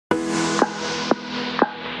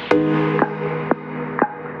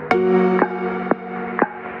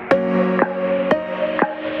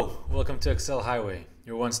Welcome to Excel Highway,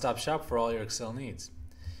 your one-stop shop for all your Excel needs.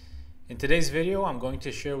 In today's video, I'm going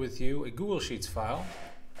to share with you a Google Sheets file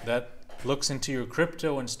that looks into your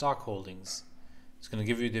crypto and stock holdings. It's going to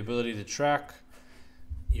give you the ability to track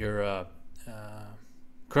your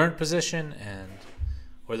current position and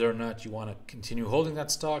whether or not you want to continue holding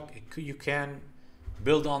that stock. You can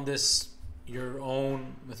build on this your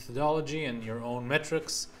own methodology and your own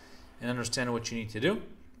metrics and understand what you need to do.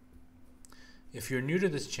 If you're new to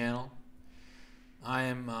this channel, I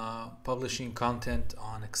am publishing content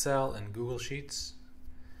on Excel and Google Sheets,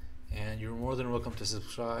 and you're more than welcome to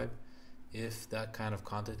subscribe if that kind of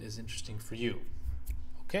content is interesting for you.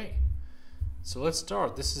 Okay, so let's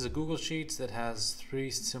start. This is a Google Sheets that has three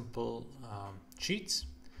simple sheets.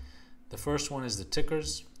 The first one is the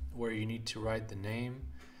tickers, where you need to write the name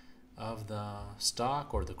of the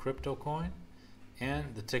stock or the crypto coin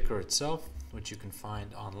and the ticker itself, which you can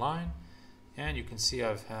find online. And you can see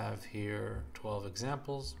I have here 12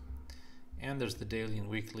 examples, and there's the daily and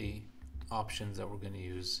weekly options that we're going to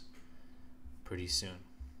use pretty soon.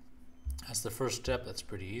 That's the first step. That's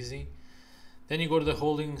pretty easy. Then you go to the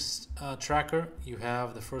holdings tracker. You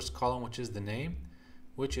have the first column, which is the name,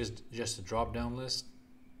 which is just a drop down list.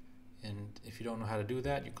 And if you don't know how to do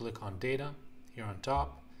that, you click on data here on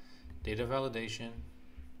top, data validation,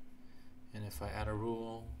 and if I add a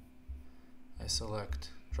rule, I select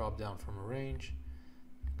drop down from a range,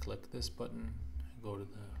 click this button, go to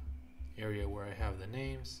the area where I have the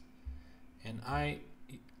names, and I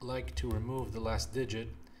like to remove the last digit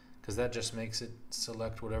because that just makes it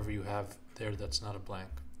select whatever you have there that's not a blank.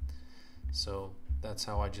 So that's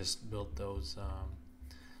how I just built those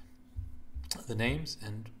the names.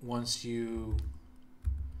 And once you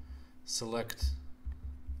select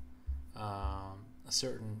a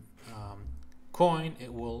certain coin,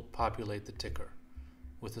 it will populate the ticker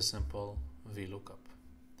with a simple VLOOKUP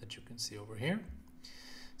that you can see over here.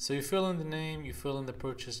 So you fill in the name, you fill in the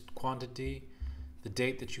purchased quantity, the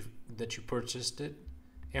date that you purchased it,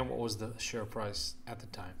 and what was the share price at the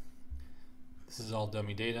time. This is all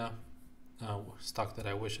dummy data, stock that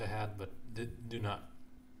I wish I had but do not.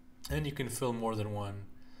 And you can fill more than one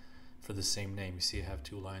for the same name. You see I have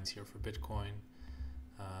two lines here for Bitcoin.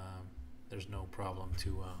 There's no problem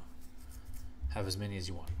to have as many as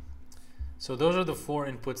you want. So those are the four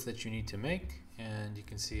inputs that you need to make, and you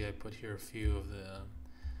can see I put here a few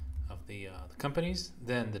of the companies.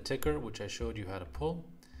 Then the ticker, which I showed you how to pull.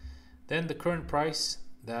 Then the current price.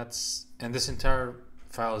 And this entire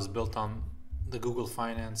file is built on the Google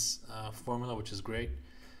Finance formula, which is great.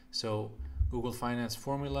 So Google Finance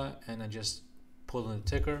formula, and I just pull in the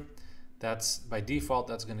ticker. That's by default.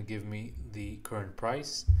 That's going to give me the current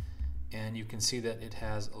price, and you can see that it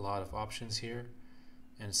has a lot of options here.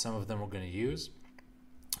 And some of them we're going to use,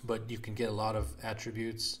 but you can get a lot of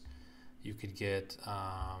attributes. You could get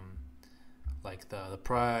like the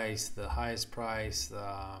price, the highest price,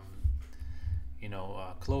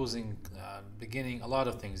 closing, beginning, a lot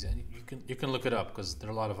of things. And you can look it up because there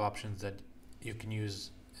are a lot of options that you can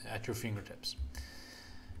use at your fingertips.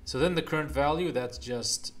 So then the current value, that's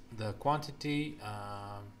just the quantity,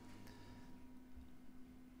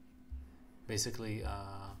 basically.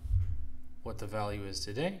 What the value is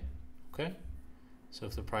today. Okay, so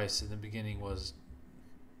if the price in the beginning was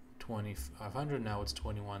 2,500, now it's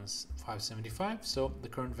 21,575, so the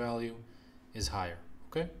current value is higher.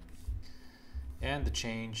 Okay, and the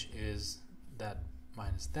change is that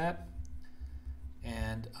minus that,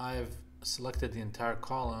 and I've selected the entire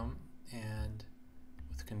column, and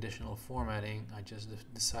with conditional formatting I just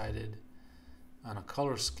decided on a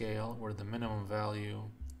color scale where the minimum value.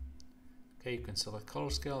 Okay, you can select color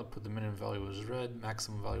scale and put the minimum value as red,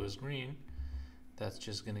 maximum value as green. That's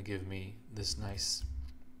just going to give me this nice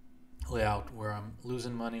layout where I'm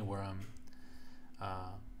losing money, where I'm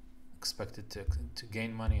expected to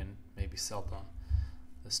gain money and maybe sell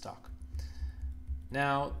the stock.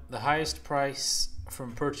 Now, the highest price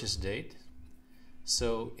from purchase date.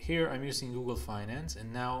 So here I'm using Google Finance,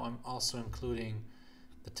 and now I'm also including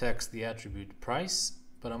the text, the attribute price,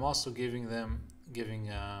 but I'm also giving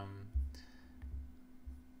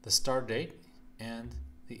the start date and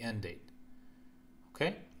the end date.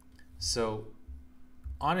 Okay, so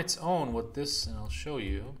on its own, what this, and I'll show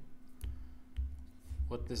you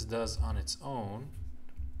what this does on its own.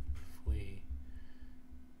 If we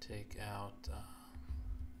take out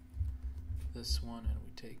this one and we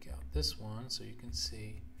take out this one, so you can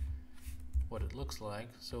see what it looks like.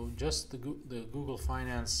 So just the Google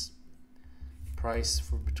Finance price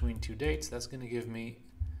for between two dates, that's going to give me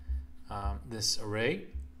this array.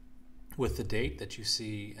 with the date that you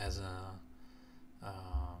see as a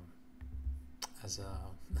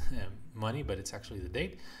money, but it's actually the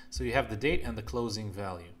date. So you have the date and the closing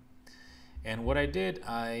value. And what I did,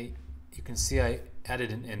 you can see I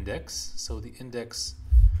added an index. So the index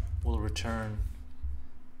will return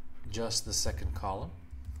just the second column.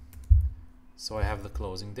 So I have the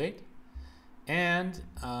closing date, and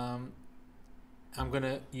I'm going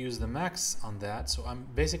to use the max on that. So I'm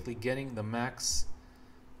basically getting the max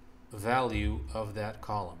value of that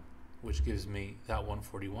column, which gives me that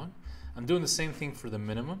 141. I'm doing the same thing for the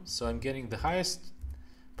minimum. So I'm getting the highest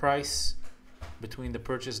price between the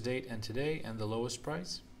purchase date and today and the lowest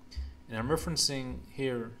price. And I'm referencing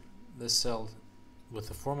here this cell with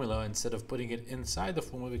the formula instead of putting it inside the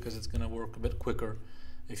formula, because it's going to work a bit quicker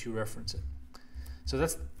if you reference it. So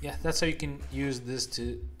that's how you can use this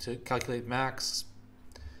to calculate max,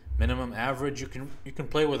 minimum, average. You can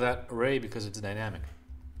play with that array because it's dynamic.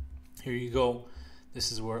 Here you go.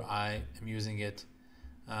 This is where I am using it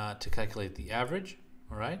to calculate the average.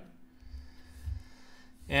 All right.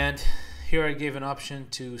 And here I gave an option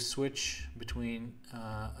to switch between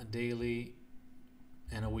a daily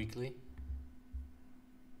and a weekly.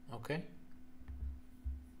 Okay.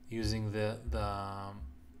 Using the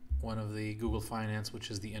one of the Google Finance,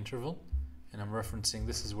 which is the interval, and I'm referencing,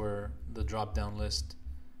 this is where the drop down list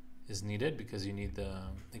is needed because you need the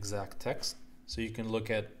exact text. So you can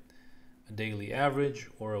look at a daily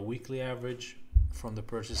average or a weekly average from the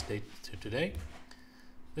purchase date to today.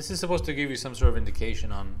 This is supposed to give you some sort of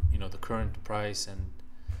indication on the current price and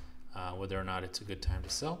whether or not it's a good time to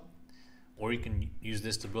sell, or you can use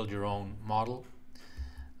this to build your own model.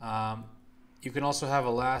 You can also have a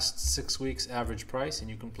last 6 weeks average price,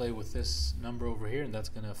 and you can play with this number over here, and that's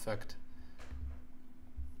going to affect.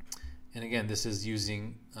 And again, this is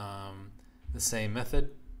using the same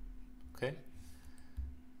method. Okay.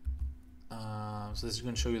 So this is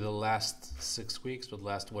going to show you the last 6 weeks, but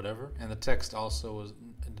last whatever, and the text also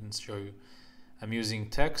didn't show you. I'm using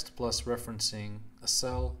text plus referencing a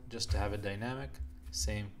cell just to have it dynamic.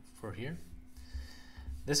 Same for here.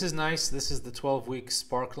 This is nice. This is the 12-week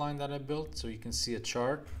sparkline that I built, so you can see a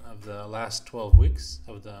chart of the last 12 weeks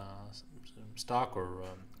of the stock or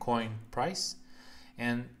coin price.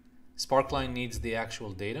 And sparkline needs the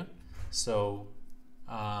actual data, so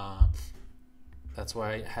that's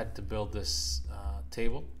why I had to build this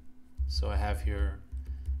table. So I have here,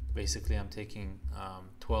 basically I'm taking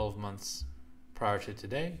 12 months prior to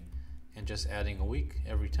today and just adding a week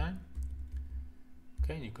every time.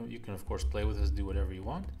 Okay, and you can of course play with this, do whatever you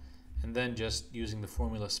want, and then just using the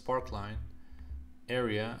formula sparkline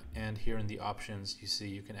area, and here in the options you see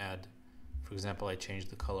you can add, for example, I changed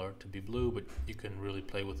the color to be blue, but you can really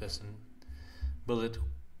play with this and build it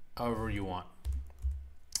however you want.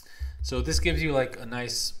 So this gives you like a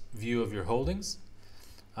nice view of your holdings.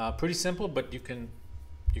 Pretty simple, but you can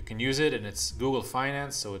use it, and it's Google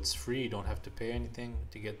Finance, so it's free. You don't have to pay anything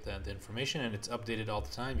to get the information, and it's updated all the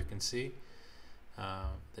time. You can see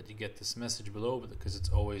that you get this message below, because it's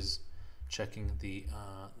always checking the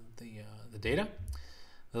data.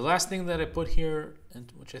 The last thing that I put here,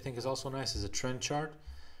 and which I think is also nice, is a trend chart,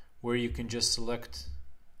 where you can just select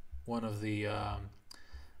one of the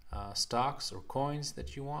stocks or coins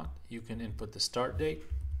that you want. You can input the start date,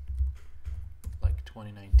 like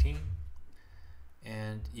 2019,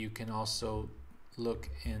 and you can also look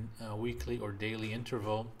in a weekly or daily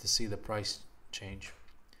interval to see the price change,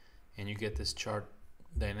 and you get this chart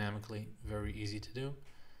dynamically. Very easy to do,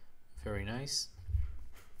 very nice.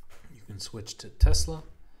 You can switch to Tesla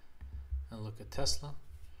and look at Tesla,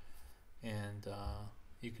 and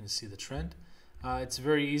you can see the trend. It's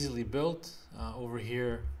very easily built. Over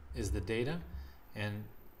here is the data, and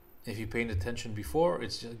if you paid attention before,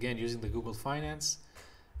 it's again using the Google Finance,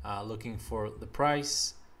 looking for the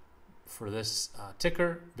price for this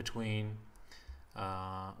ticker between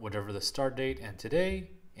whatever the start date and today,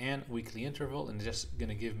 and weekly interval, and just going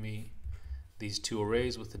to give me these two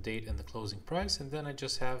arrays with the date and the closing price. And then I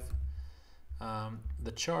just have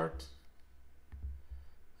the chart.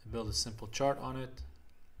 I build a simple chart on it,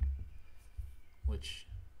 which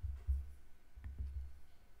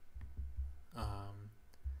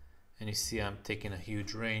and you see I'm taking a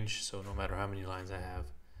huge range, so no matter how many lines I have,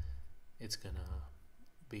 it's gonna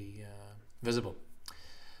be visible.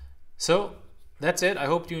 So that's it. I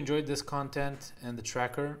hope you enjoyed this content and the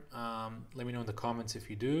tracker. Let me know in the comments if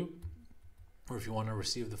you do, or if you want to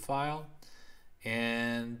receive the file,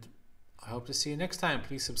 and I hope to see you next time.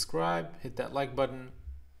 Please subscribe, hit that like button.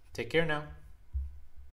 Take care now.